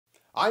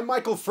I'm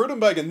Michael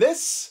Frudenberg and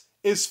this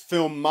is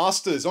Film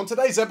Masters. On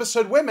today's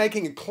episode, we're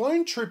making a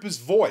clone trooper's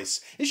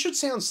voice. It should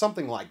sound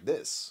something like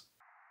this.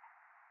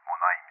 My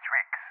name's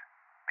Rex,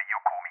 but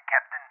you'll call me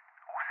Captain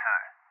or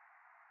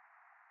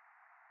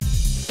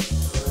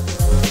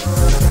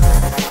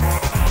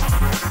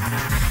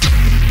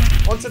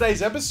Sir. On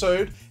today's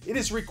episode, it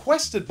is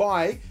requested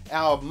by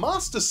our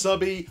master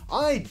subby,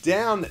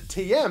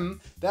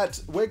 iDownTM,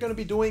 that we're going to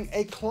be doing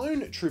a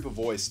clone trooper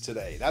voice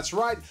today. That's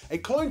right, a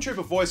clone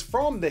trooper voice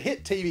from the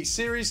hit TV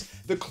series,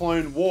 The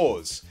Clone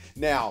Wars.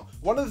 Now,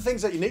 one of the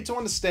things that you need to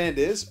understand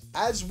is,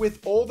 as with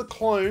all the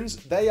clones,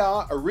 they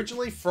are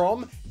originally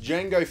from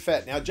Jango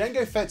Fett. Now,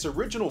 Jango Fett's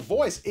original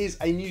voice is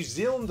a New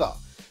Zealander.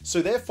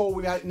 So therefore,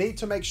 we need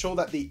to make sure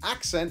that the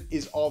accent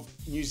is of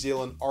New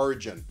Zealand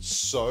origin.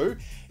 So,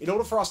 in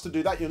order for us to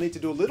do that, you'll need to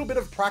do a little bit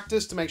of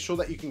practice to make sure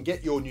that you can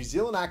get your New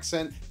Zealand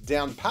accent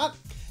down pat.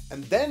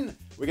 And then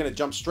we're going to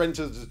jump straight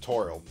into the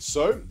tutorial.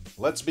 So,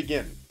 let's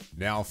begin.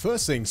 Now,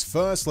 first things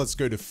first, let's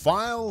go to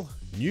File,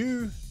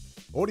 New,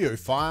 Audio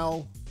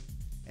File,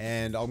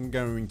 and I'm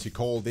going to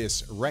call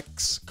this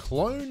Rex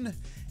Clone,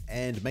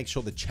 and make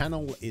sure the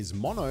channel is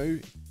mono,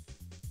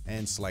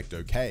 and select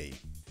OK.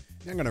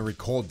 Now I'm going to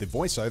record the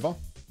voiceover.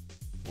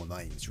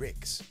 My name's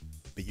Rex,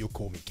 but you'll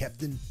call me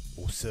Captain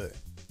or Sir.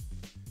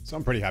 So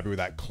I'm pretty happy with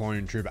that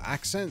clone trooper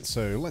accent,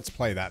 so let's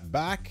play that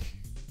back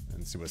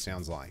and see what it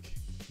sounds like.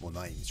 My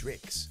name's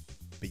Rex,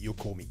 but you'll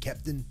call me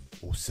Captain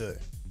or Sir.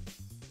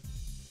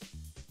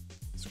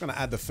 So we're going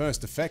to add the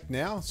first effect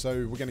now,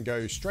 so we're going to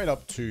go straight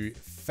up to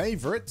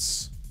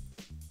Favorites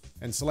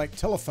and select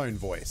Telephone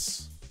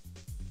Voice.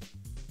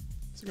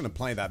 So we're going to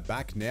play that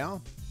back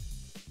now.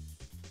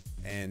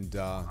 And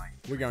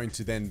we're going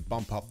to then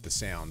bump up the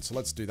sound. So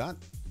let's do that.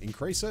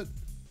 Increase it.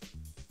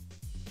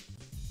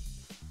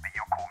 But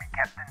you'll call me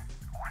Captain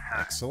or Sir.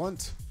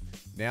 Excellent.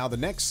 Now the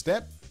next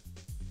step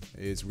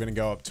is we're going to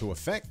go up to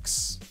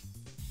Effects,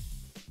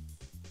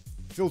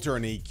 Filter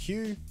and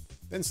EQ,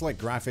 then select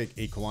Graphic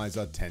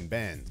Equalizer 10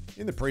 band.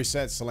 In the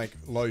preset, select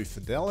Low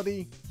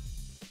Fidelity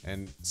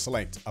and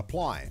select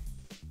Apply.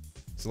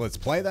 So let's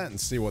play that and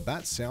see what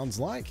that sounds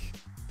like.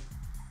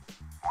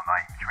 My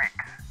name's Rex,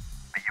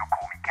 but you'll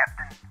call me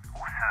Captain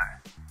or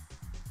Sir.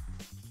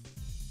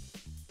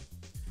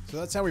 So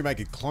that's how we make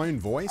a clone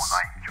voice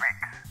My name's Rex,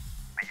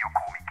 but you'll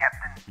call me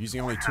Captain using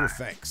or only two Sir.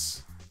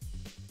 effects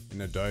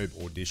in Adobe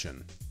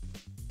Audition.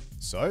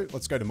 So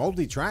let's go to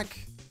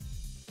multi-track,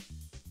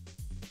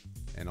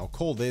 and I'll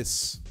call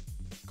this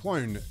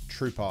Clone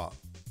Trooper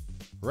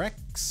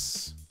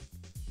Rex,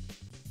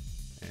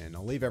 and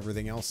I'll leave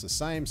everything else the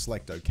same.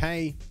 Select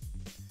OK.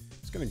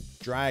 Just going to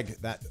drag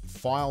that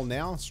file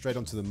now straight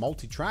onto the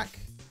multi-track.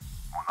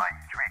 My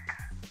name's Rex,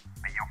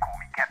 but you'll call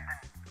me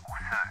Captain or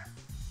Sir.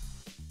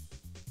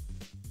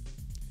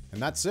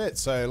 And that's it.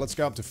 So let's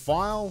go up to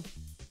File,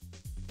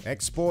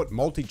 Export,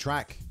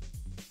 Multi-Track,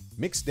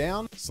 Mix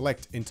Down,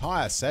 select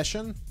Entire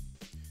Session.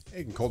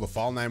 You can call the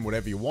file name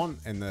whatever you want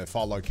and the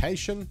file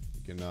location.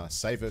 You can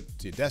save it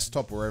to your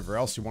desktop or wherever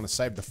else you want to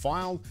save the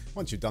file.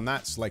 Once you've done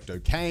that, select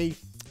OK.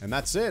 And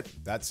that's it.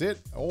 That's it.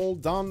 All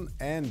done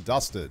and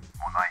dusted.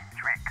 My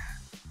name's Rex,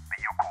 but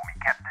you'll call me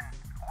Captain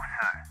or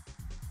Sir.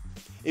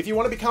 If you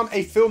want to become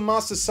a Film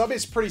Master sub,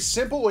 it's pretty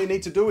simple. All you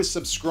need to do is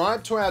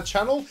subscribe to our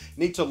channel. You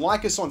need to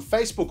like us on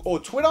Facebook or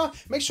Twitter.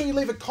 Make sure you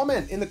leave a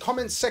comment in the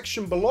comments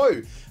section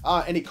below.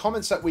 Any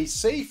comments that we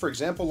see, for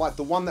example, like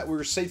the one that we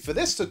received for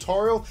this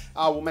tutorial,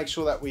 we'll make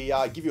sure that we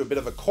give you a bit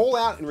of a call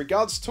out in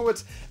regards to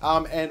it,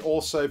 and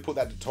also put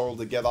that tutorial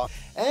together.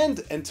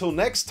 And until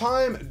next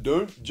time,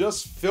 don't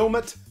just film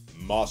it,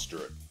 master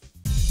it.